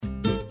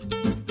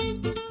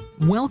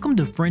Welcome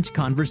to French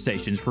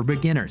Conversations for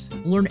Beginners.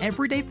 Learn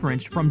everyday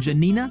French from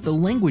Janina, the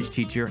language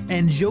teacher,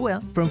 and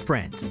Joël from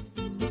France.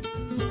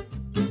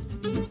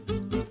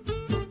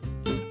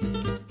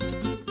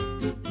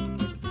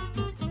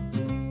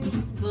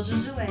 Bonjour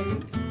Joël.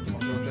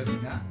 Bonjour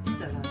Janina.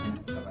 Ça va?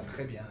 Ça va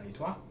très bien. Et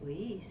toi?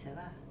 Oui, ça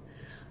va.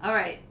 All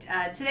right.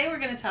 Today we're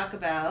going to talk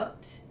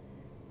about...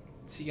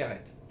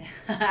 Cigarette.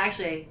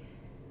 Actually,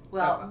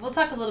 well, Tabac. we'll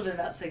talk a little bit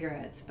about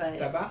cigarettes, but...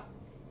 Tabac?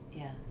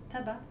 Yeah.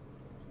 Tabac.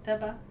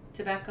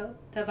 Tobacco.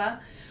 Tabac.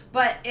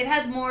 But it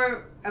has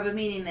more of a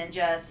meaning than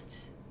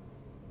just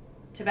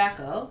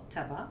tobacco.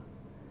 Tabac.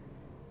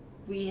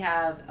 We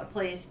have a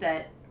place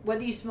that,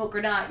 whether you smoke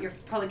or not, you're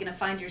probably going to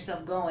find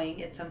yourself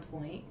going at some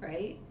point,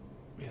 right?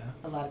 Yeah.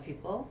 A lot of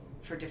people,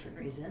 for different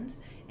reasons.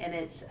 And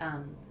it's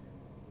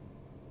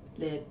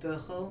les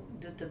bureaux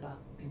de tabac.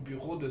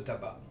 Bureau de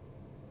tabac.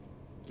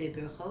 Les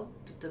bureaux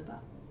de tabac.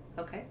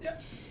 Okay? Yeah.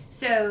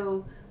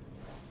 So,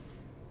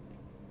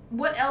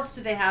 what else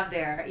do they have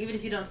there? Even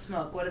if you don't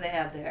smoke, what do they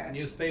have there?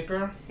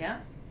 Newspaper, Yeah?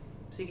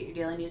 So you get your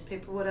daily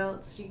newspaper. What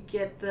else? You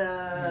get the...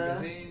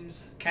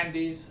 magazines,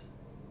 candies,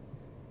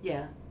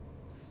 Yeah.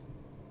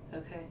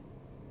 Okay.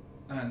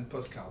 and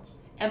postcards.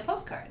 And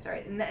postcards,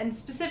 right? And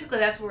specifically,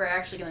 that's what we're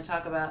actually going to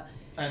talk about.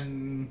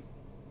 And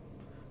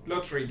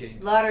lottery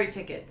games. Lottery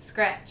tickets,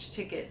 scratch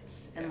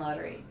tickets, and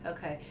lottery.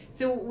 Okay.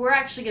 So we're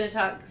actually going to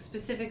talk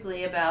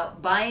specifically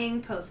about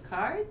buying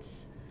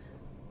postcards.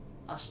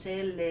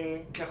 Acheter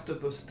les... Carte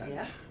postale.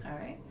 Yeah, all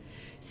right.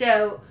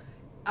 So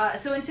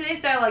in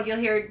today's dialogue, you'll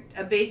hear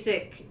a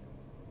basic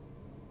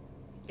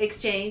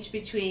exchange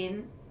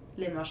between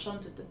les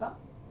marchands de tabac,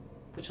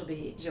 which will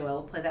be, Joël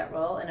will play that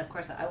role, and of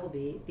course I will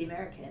be the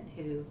American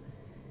who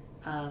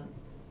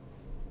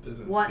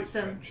Doesn't wants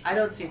speak some... French. I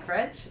don't speak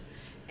French,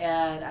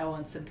 and I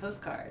want some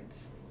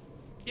postcards.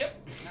 Yep.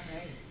 All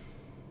right.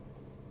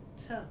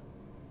 So,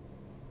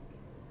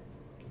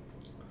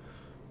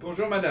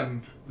 Bonjour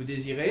madame, vous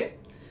désirez?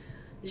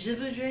 je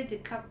voudrais des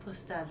cartes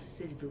postales,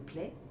 s'il vous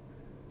plaît.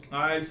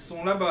 Ah, elles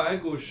sont là-bas à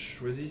gauche,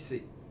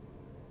 choisissez.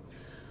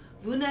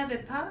 Vous n'avez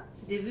pas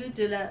de vue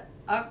de la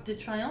Arc de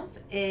Triomphe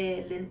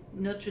et le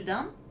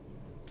Notre-Dame?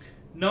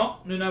 Non,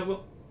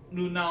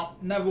 nous n'en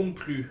avons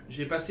plus.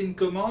 J'ai passé une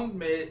commande,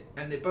 mais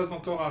elle n'est pas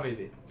encore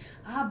arrivée.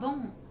 Ah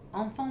bon,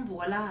 enfin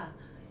voilà.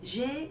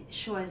 J'ai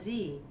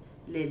choisi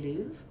les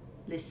Louvre,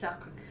 le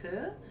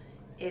Sacré-Cœur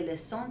et le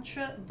Centre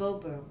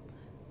Beaubourg.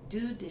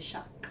 2 de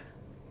chaque.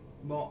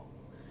 Bon,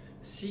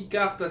 6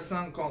 cartes à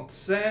 50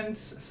 cents,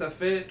 ça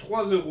fait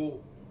 3 euros.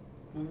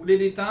 Vous voulez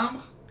des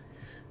timbres?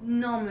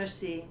 Non,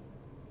 merci.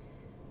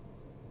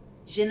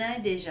 Je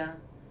n'ai déjà.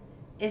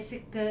 Est-ce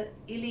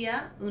qu'il y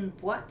a une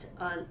boîte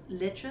à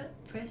lettres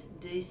près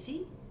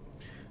d'ici?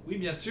 Oui,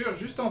 bien sûr,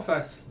 juste en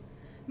face.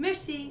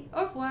 Merci.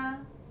 Au revoir.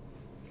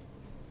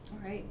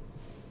 All right.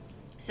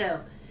 So,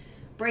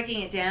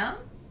 breaking it down.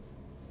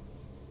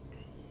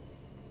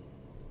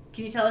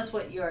 Can you tell us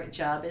what your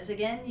job is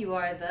again? You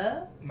are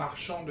the...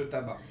 Marchand de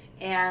tabac.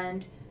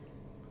 And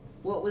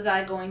what was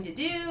I going to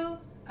do?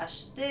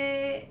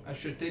 Acheter.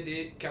 Acheter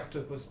des cartes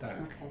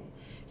postales. Okay.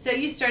 So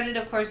you started,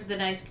 of course, with a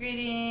nice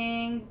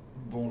greeting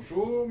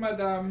Bonjour,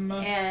 madame.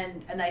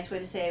 and a nice way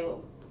to say,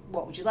 well,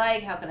 what would you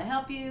like? How can I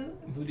help you?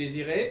 Vous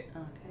désirez?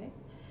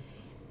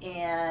 Okay.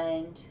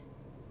 And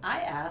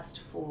I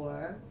asked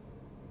for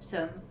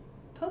some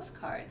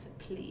postcards,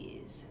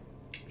 please.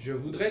 Je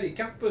voudrais des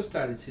cartes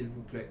postales, s'il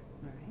vous plaît.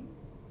 All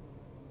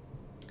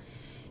right.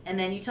 And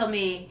then you told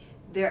me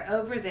they're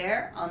over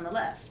there on the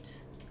left.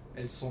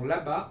 Elles sont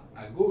là-bas,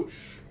 à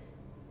gauche.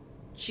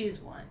 Choose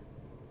one.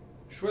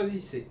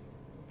 Choisissez.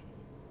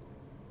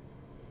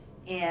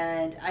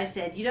 And I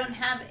said, you don't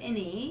have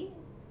any.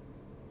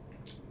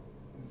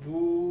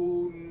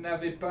 Vous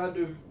n'avez pas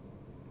de...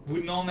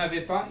 Vous n'en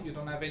avez pas? You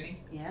don't have any?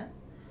 Yeah.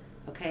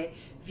 Okay.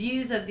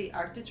 Views of the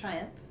Arc de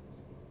Triomphe.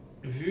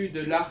 Vue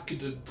de l'Arc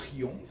de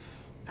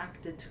Triomphe.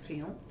 Arc de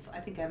Triomphe. I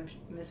think I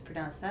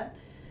mispronounced that.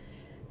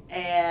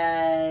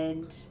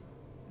 And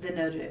the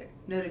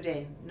Notre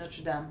Dame.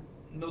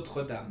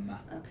 Notre-Dame.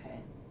 Okay.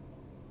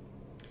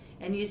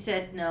 And you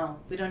said, no,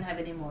 we don't have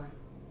any more.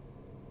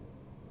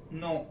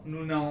 Non,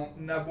 nous n'en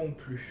avons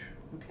plus.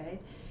 Okay.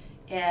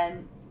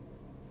 And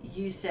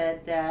you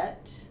said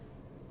that,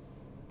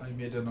 I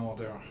made an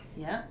order.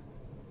 yeah?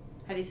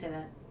 How do you say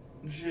that?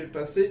 J'ai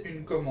passé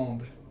une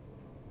commande,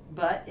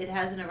 But it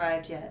hasn't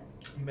arrived yet.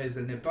 mais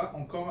elle n'est pas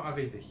encore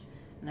arrivée.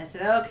 And I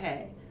said,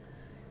 okay.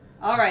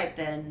 All right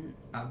then.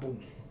 Ah bon?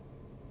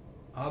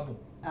 Ah bon?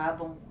 Ah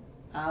bon.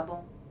 Ah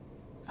bon.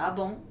 Ah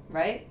bon,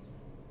 right?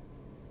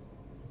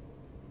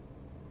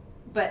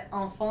 But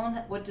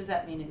enfant, what does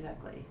that mean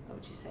exactly? What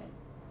would you say?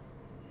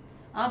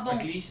 Ah bon.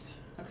 At least.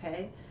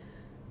 Okay.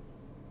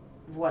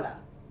 Voilà.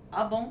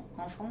 Ah bon,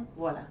 enfant,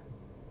 voilà.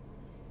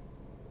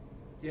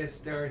 Yes,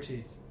 there it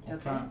is.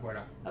 Enfin,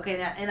 voilà. Okay,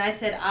 now, and I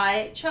said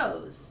I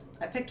chose.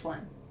 I picked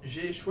one.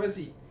 J'ai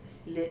choisi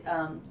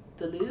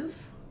The Louvre,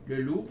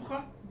 le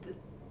Louvre,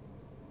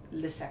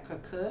 Le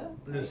Sacré-Cœur.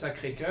 le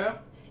Sacré-Cœur,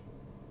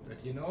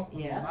 that you know,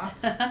 Yeah.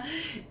 Montmartre,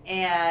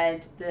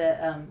 And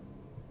the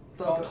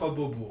Centre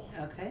Beaubourg.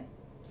 Okay.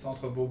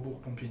 Centre Beaubourg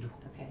Pompidou.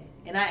 Okay.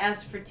 And I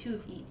asked for 2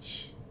 of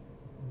each.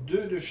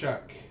 2 de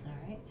chaque.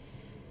 All right.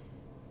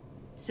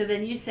 So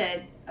then you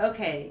said,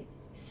 okay,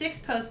 6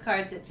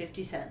 postcards at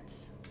 50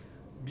 cents.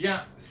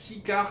 Bien,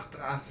 6 cartes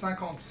à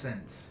 50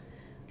 cents.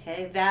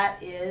 Okay,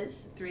 that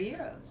is 3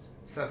 euros.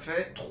 Ça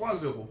fait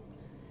 3 euros.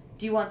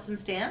 Do you want some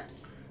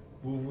stamps?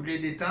 Vous voulez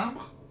des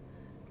timbres?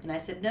 And I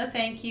said, no,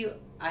 thank you.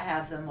 I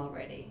have them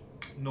already.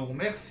 Non,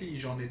 merci,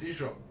 j'en ai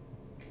déjà.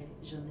 Okay,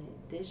 j'en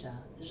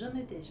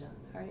ai déjà.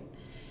 All right.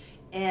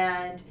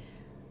 And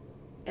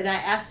I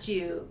asked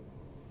you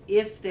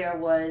if there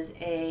was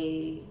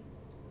a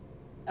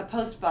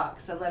post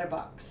box, a letter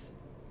box,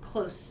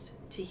 close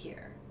to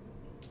here.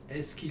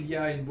 Est-ce qu'il y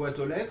a une boîte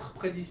aux lettres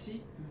près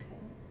d'ici? Okay.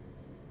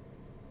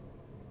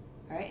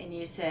 All right, and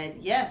you said,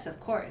 yes, of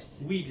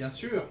course. Oui, bien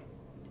sûr.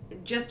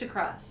 Just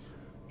across.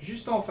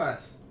 Juste en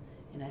face.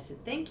 And I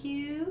said, thank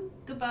you.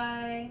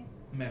 Goodbye.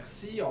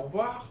 Merci, au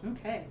revoir.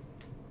 Okay.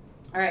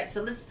 All right,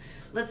 so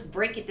let's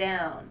break it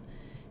down.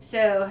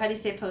 So, how do you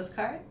say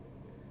postcard?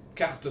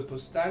 Carte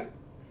postale.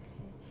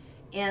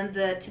 And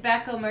the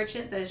tobacco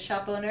merchant, the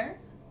shop owner?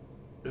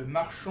 Le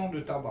marchand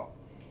de tabac.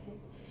 Okay.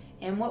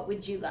 And what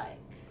would you like?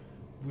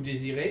 Vous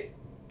désirez?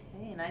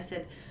 Okay, and I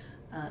said,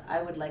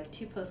 I would like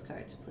 2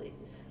 postcards,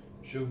 please.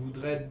 Je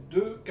voudrais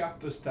 2 cartes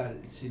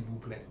postales, s'il vous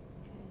plaît.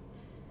 Okay.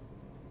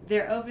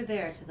 They're over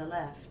there to the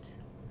left.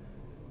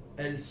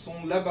 Elles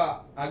sont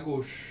là-bas, à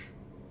gauche.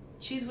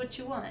 Choose what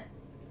you want.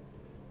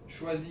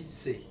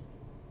 Choisissez.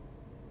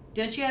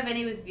 Don't you have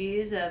any with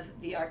views of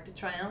the Arc de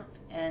Triomphe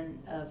and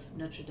of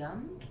Notre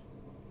Dame?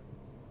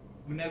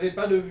 Vous n'avez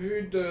pas de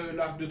vue de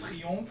l'Arc de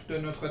Triomphe de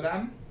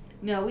Notre-Dame?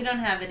 No, we don't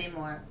have any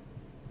more.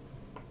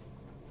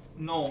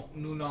 Non,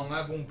 nous n'en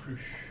avons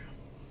plus.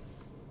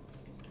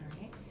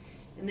 All right.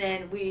 And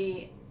then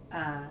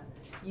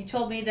you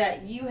told me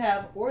that you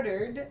have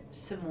ordered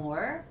some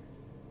more,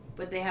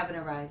 but they haven't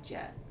arrived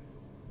yet.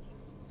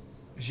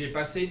 J'ai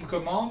passé une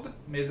commande,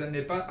 mais elle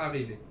n'est pas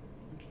arrivée.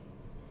 Okay.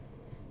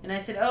 And I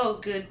said, oh,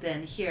 good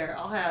then. Here,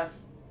 I'll have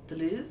the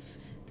Louvre,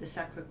 the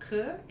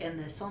Sacré-Cœur, and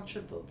the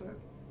Centre Beaubourg.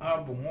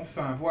 Ah bon,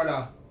 enfin,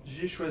 voilà.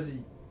 J'ai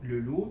choisi le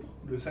Louvre,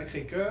 le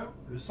Sacré-Cœur,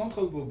 le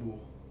Centre Beaubourg.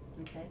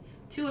 Okay.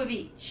 2 of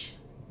each.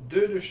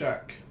 2 de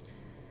chaque.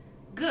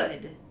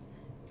 Good.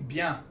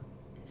 Bien.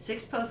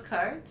 6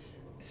 postcards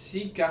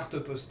 6 cartes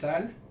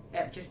postales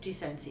at 50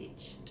 cents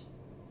each.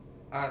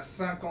 à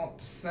 50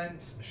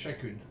 cents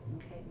chacune.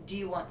 Okay. Do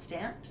you want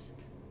stamps?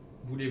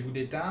 Voulez-vous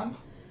des timbres?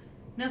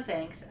 No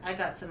thanks. I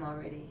got some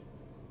already.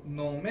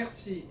 Non,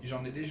 merci,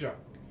 j'en ai déjà.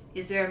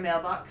 Is there a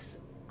mailbox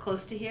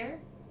close to here?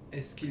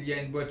 Est-ce qu'il y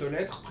a une boîte aux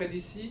lettres près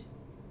d'ici?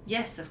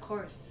 Yes, of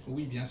course.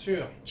 Oui, bien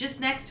sûr. Just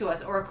next to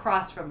us or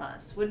across from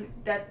us.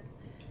 Wouldn't that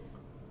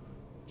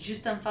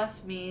juste en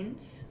face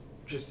means?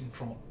 Just in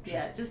front.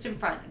 Yeah, just in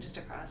front, just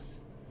across.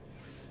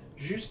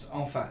 Juste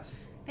en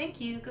face.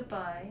 Thank you.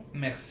 Goodbye.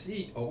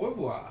 Merci, au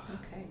revoir.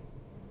 Okay.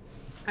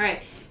 All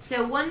right.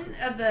 So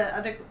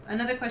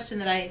another question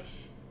that I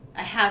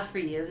have for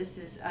you. This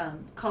is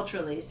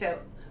culturally. So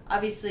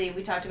obviously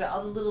we talked about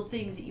all the little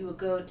things that you would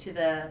go to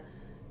the,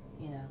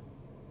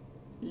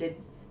 le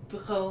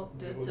bureau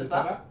de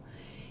tabac.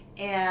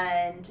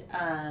 And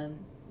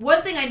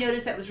one thing I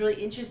noticed that was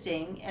really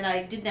interesting, and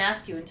I didn't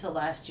ask you until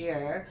last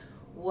year,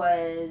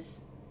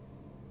 was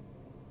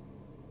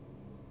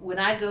when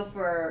I go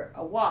for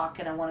a walk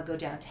and I want to go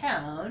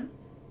downtown,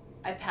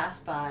 I pass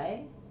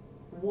by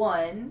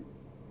one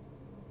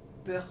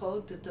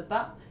bureau de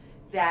tabac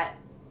that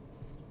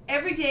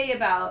every day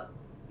about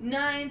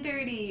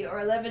 9:30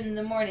 or 11 in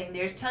the morning,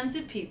 there's tons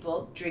of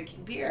people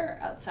drinking beer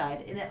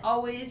outside, and I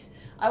always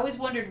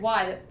wondered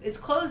why. That it's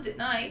closed at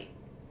night,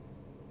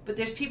 but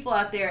there's people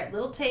out there at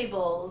little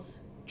tables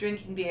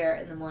drinking beer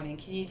in the morning.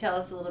 Can you tell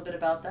us a little bit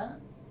about that?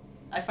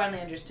 I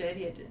finally understood.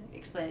 You had to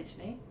explain it to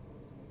me.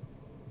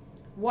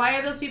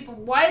 Why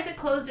is it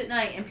closed at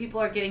night and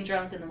people are getting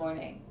drunk in the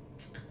morning?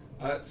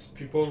 It's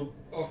people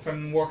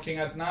often working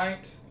at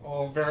night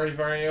or very,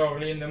 very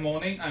early in the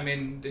morning. I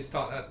mean, they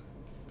start at,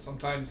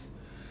 sometimes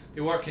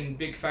they work in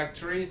big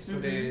factories, so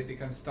they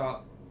can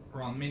start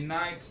around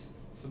midnight.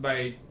 So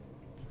by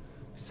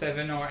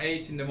 7 or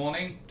 8 in the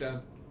morning,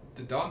 they're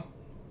done.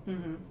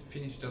 Mm-hmm.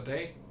 Finish their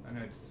day, and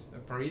it's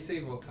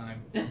aperitivo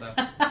time for them.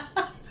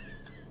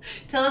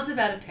 Tell us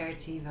about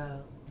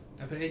aperitivo.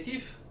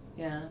 Aperitif?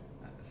 Yeah.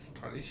 That's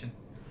tradition.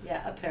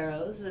 Yeah,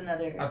 aperos is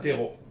another.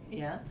 Apéro.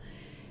 Yeah.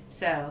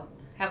 So,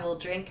 have a little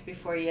drink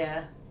before you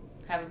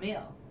have a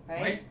meal,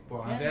 right? Oui,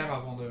 boire un verre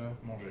avant de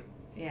manger.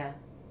 Yeah.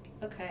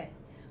 Okay.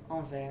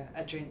 Un verre,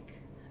 a drink.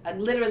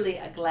 Literally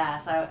a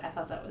glass. I've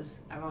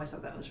always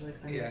thought that was really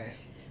funny.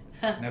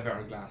 Yeah. Never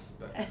a glass,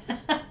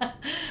 but.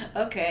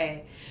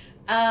 Okay.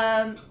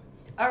 All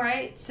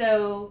right.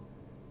 So,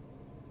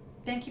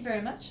 thank you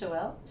very much,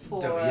 Joël,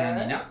 for De rien,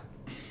 Nina.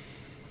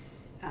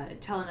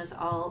 telling us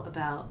all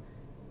about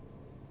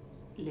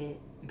les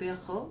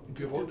bureaux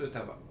Bureau de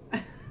tabac.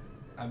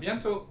 À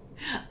bientôt.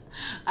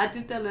 À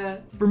tout à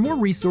l'heure. For more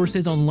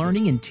resources on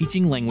learning and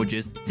teaching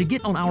languages, to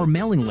get on our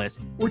mailing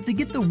list, or to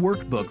get the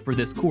workbook for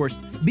this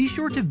course, be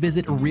sure to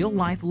visit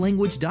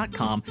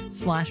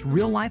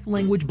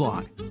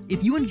reallifelanguage.com/reallifelanguageblog.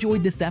 If you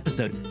enjoyed this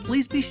episode,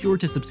 please be sure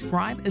to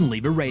subscribe and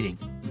leave a rating.